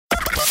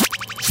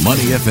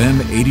Money FM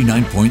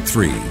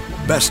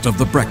 89.3, best of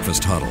the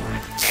breakfast huddle.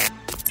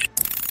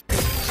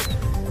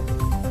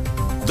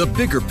 The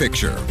Bigger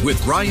Picture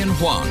with Ryan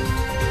Huang.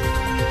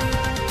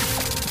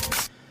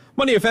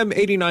 Money FM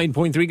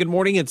 89.3. Good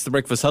morning. It's the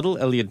Breakfast Huddle.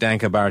 Elliot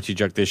Danker, Bharati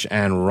Jagdish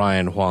and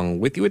Ryan Huang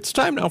with you. It's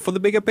time now for the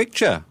Bigger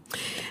Picture.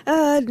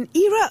 An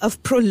era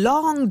of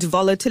prolonged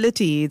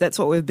volatility. That's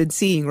what we've been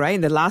seeing, right?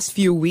 In the last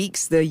few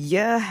weeks, the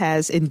year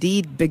has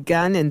indeed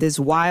begun in this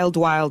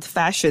wild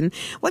fashion.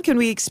 What can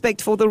we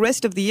expect for the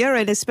rest of the year,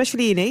 and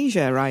especially in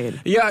Asia,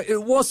 Ryan? Yeah,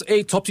 it was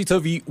a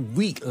topsy-turvy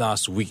week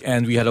last week,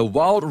 and we had a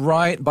wild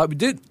ride, but we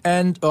did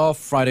end off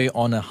Friday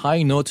on a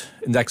high note.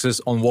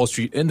 Indexes on Wall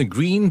Street in the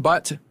green,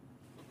 but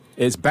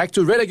it's back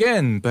to red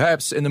again,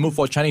 perhaps in the move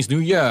for Chinese New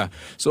Year.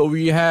 So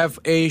we have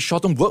a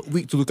short-term work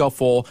week to look out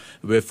for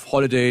with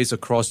holidays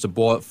across the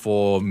board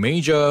for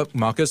major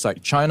markets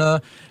like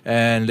China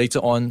and later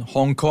on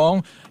Hong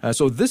Kong.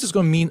 So this is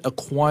going to mean a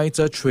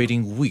quieter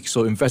trading week.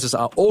 So investors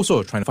are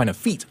also trying to find a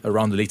feet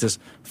around the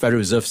latest Federal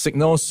Reserve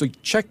signals. To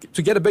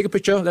get a bigger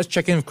picture, let's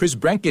check in with Chris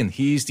Brankin.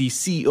 He's the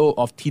CEO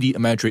of TD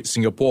Ameritrade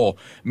Singapore.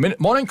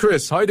 Morning,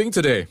 Chris. How are you doing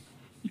today?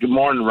 Good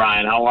morning,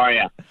 Ryan. How are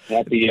you?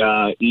 Happy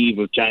Eve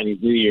of Chinese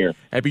New Year.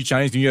 Happy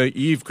Chinese New Year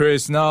Eve,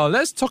 Chris. Now,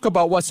 let's talk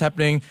about what's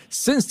happening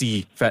since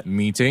the Fed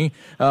meeting.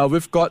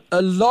 We've got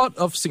a lot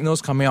of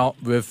signals coming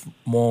out with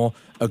more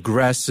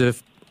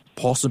aggressive,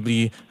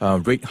 possibly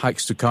rate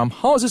hikes to come.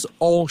 How is this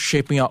all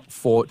shaping up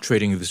for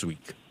trading this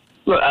week?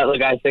 Look,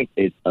 I think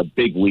it's a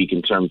big week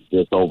in terms of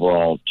this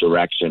overall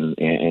direction,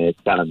 and it's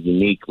kind of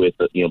unique with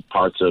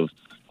parts of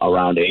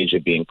around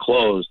Asia being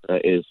closed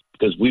is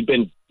because we've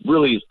been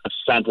really a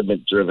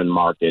sentiment-driven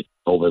market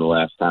over the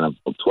last kind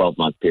of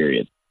 12-month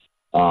period.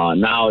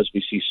 Now, as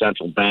we see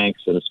central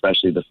banks and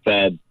especially the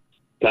Fed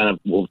kind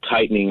of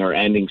tightening or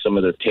ending some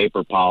of their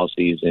taper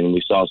policies, and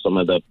we saw some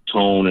of the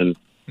tone and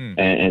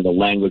the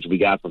language we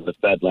got from the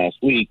Fed last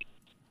week,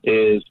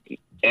 is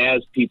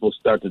as people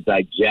start to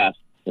digest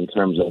in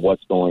terms of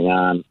what's going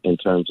on in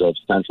terms of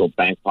central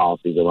bank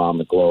policies around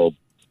the globe,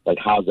 like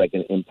how's that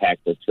going to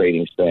impact their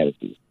trading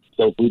strategies.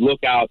 So if we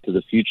look out to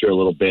the future a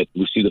little bit,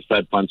 we see the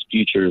Fed funds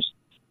futures,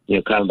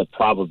 kind of the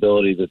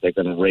probability that they're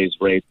going to raise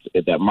rates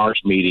at that March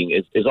meeting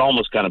is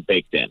almost kind of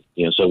baked in.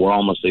 So we're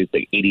almost at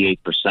 88%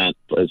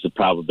 is the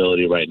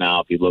probability right now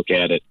if you look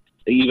at it.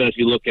 Even if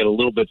you look at a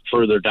little bit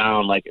further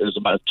down, like there's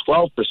about a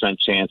 12%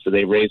 chance that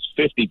they raise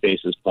 50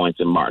 basis points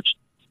in March.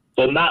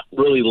 So not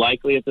really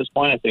likely at this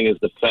point. I think as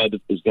the Fed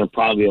is going to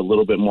probably be a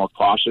little bit more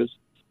cautious.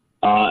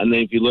 And then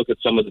if you look at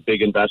some of the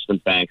big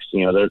investment banks,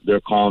 they're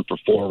calling for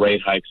 4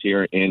 rate hikes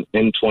here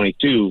in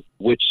 22,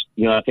 which,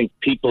 I think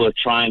people are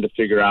trying to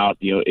figure out,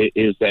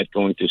 is that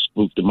going to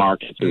spook the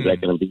markets? Is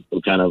that going to be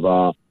some kind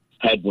of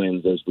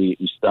headwinds as we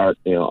start,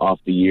 off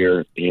the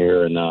year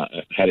here and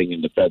heading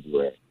into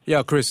February?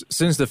 Yeah, Chris,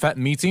 since the Fed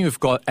meeting, we've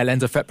got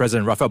Atlanta Fed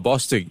President Raphael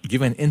Bostic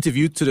giving an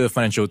interview to the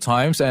Financial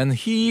Times, and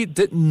he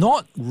did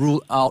not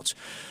rule out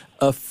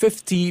a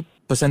 50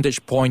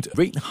 percentage point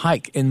rate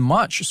hike in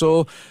March.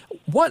 So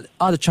what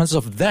are the chances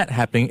of that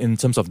happening in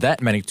terms of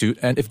that magnitude?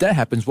 And if that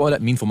happens, what would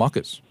that mean for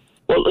markets?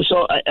 Well,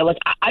 so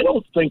I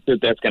don't think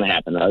that that's going to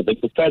happen. I think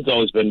the Fed's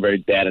always been very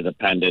data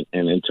dependent,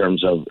 and in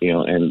terms of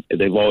and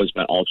they've always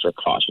been ultra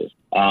cautious.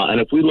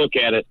 And if we look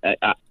at it,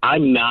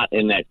 I'm not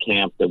in that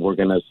camp that we're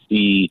going to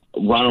see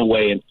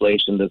runaway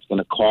inflation that's going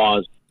to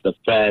cause the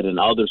Fed and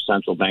other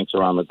central banks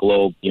around the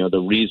globe,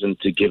 the reason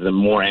to give them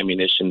more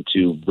ammunition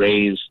to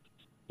raise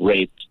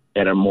rates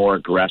at a more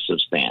aggressive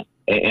stance.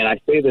 And I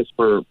say this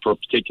for a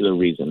particular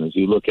reason. As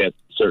you look at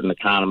certain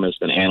economists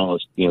and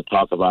analysts,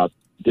 talk about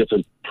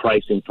different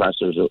pricing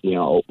pressures,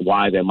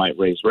 why they might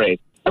raise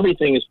rates.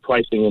 Everything is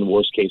pricing in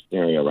worst case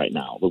scenario right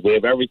now. But we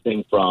have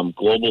everything from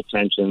global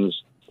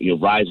tensions,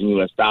 rising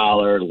U.S.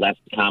 dollar, less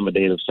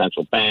accommodative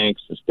central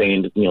banks,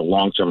 sustained,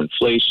 long-term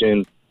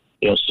inflation,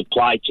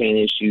 supply chain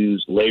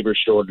issues, labor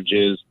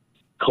shortages,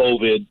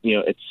 COVID,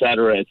 et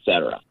cetera, et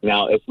cetera.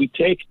 Now, if we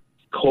take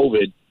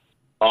COVID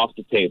off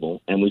the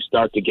table and we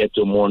start to get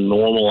to a more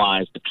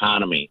normalized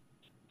economy,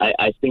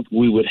 I think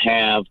we would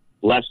have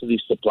less of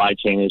these supply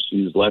chain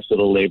issues, less of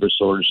the labor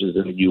shortages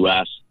in the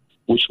U.S.,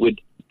 which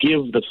would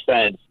give the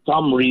Fed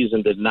some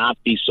reason to not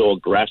be so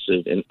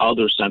aggressive in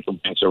other central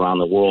banks around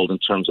the world in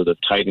terms of the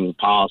tightening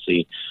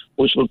policy,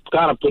 which would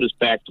kind of put us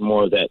back to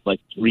more of that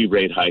 3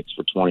 rate hikes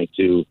for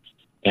 22.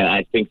 And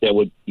I think that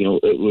would,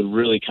 it would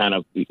really kind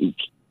of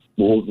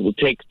will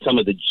take some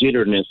of the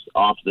jitterness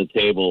off the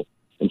table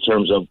in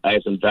terms of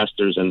as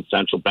investors and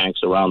central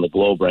banks around the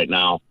globe right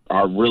now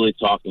are really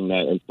talking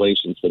that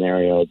inflation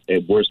scenario, a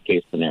worst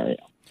case scenario.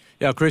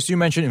 Yeah, Chris, you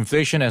mentioned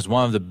inflation as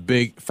one of the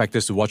big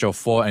factors to watch out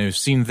for, and you've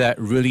seen that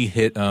really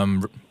hit,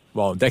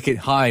 decade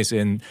highs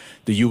in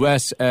the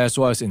U.S. as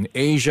well as in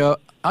Asia.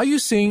 Are you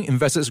seeing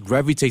investors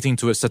gravitating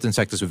towards certain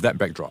sectors with that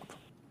backdrop?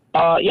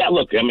 Yeah,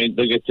 look, I mean,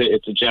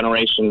 it's a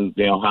generation,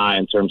 high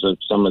in terms of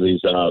some of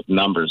these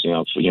numbers,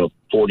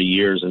 40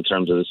 years in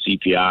terms of the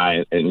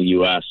CPI in the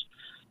U.S.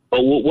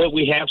 But what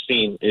we have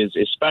seen is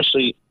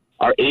especially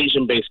our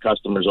Asian-based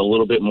customers a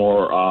little bit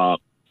more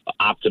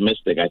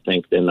optimistic, I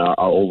think, than our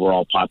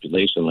overall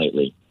population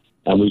lately.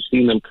 And we've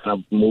seen them kind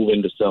of move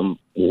into some,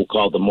 we'll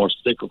call the more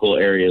cyclical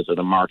areas of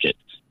the market.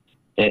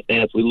 And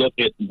if we look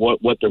at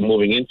what they're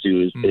moving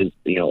into is,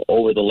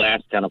 over the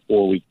last kind of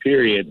 4-week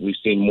period, we've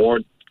seen more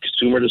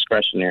consumer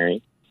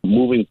discretionary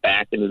moving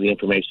back into the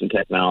information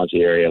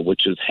technology area,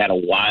 which has had a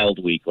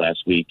wild week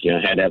last week.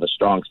 Had to have a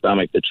strong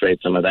stomach to trade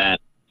some of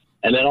that.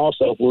 And then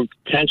also, if we're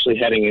potentially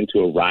heading into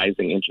a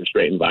rising interest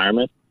rate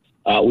environment,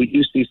 we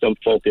do see some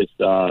focus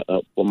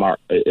from our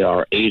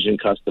Asian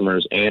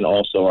customers and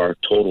also our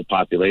total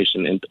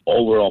population and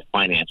overall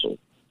financials.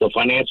 So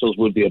financials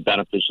would be a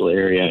beneficial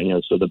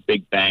area, so the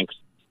big banks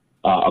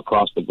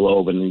across the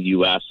globe in the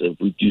U.S., if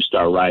we do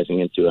start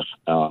rising into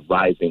a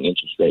rising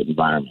interest rate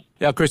environment.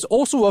 Yeah, Chris,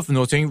 also worth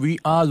noting, we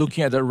are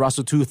looking at the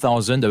Russell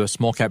 2000, the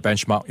small cap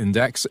benchmark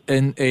index,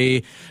 in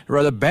a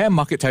rather bear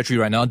market territory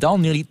right now,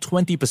 down nearly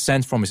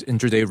 20% from its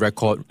intraday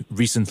record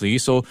recently.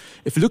 So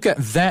if you look at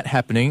that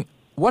happening,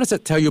 what does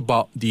that tell you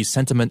about the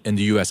sentiment in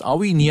the U.S.? Are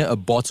we near a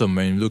bottom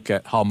when you look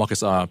at how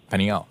markets are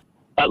panning out?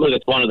 Look,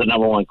 it's one of the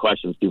number one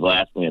questions people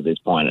ask me at this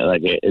point.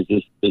 Like, is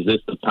this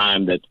the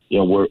time that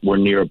we're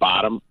near a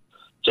bottom?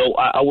 So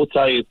I will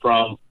tell you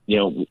from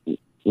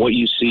what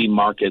you see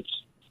markets,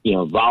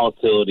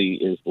 volatility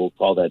is, we'll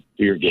call that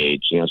fear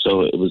gauge.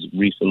 So it was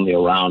recently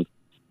around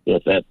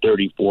that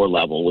 34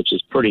 level, which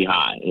is pretty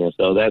high.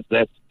 So that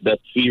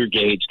fear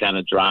gauge kind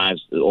of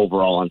drives the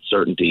overall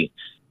uncertainty.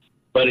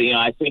 But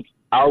I think,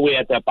 are we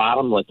at that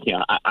bottom? Like,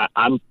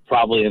 I'm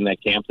probably in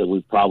that camp that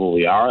we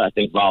probably are. I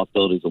think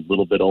volatility is a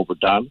little bit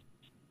overdone.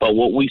 But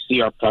what we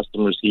see our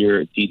customers here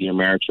at TD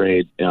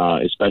Ameritrade,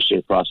 especially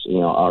across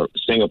our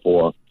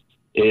Singapore,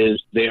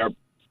 is they are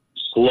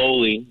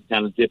slowly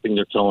kind of dipping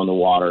their toe in the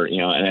water.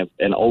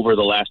 And over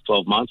the last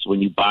 12 months,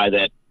 when you've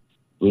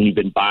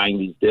been buying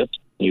these dips,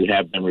 you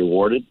have been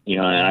rewarded.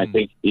 And I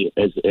think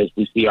as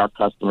we see our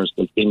customers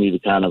continue to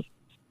kind of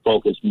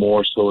focus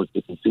more towards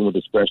the consumer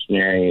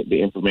discretionary,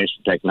 the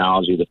information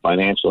technology, the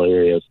financial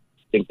areas,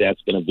 I think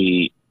that's going to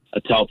be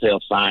a telltale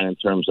sign in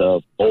terms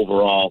of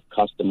overall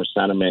customer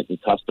sentiment and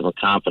customer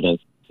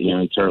confidence,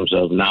 in terms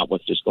of not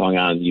what's just going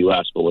on in the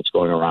U.S., but what's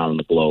going around in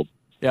the globe.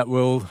 Yeah,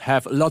 we'll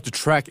have a lot to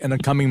track in the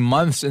coming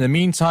months. In the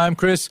meantime,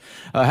 Chris,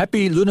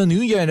 happy Lunar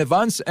New Year in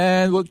advance,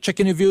 and we'll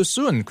check in with you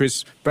soon.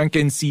 Chris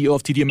Brankin, CEO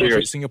of TD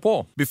Ameritrade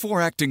Singapore. Before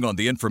acting on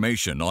the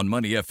information on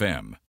Money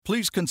FM,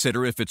 please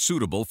consider if it's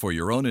suitable for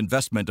your own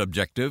investment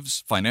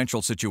objectives,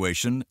 financial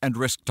situation, and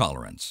risk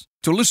tolerance.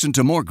 To listen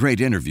to more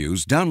great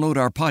interviews, download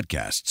our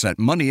podcasts at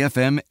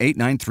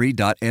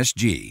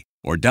moneyfm893.sg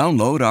or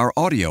download our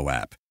audio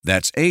app.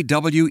 That's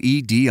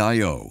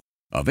AWEDIO.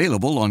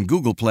 Available on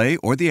Google Play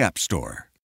or the App Store.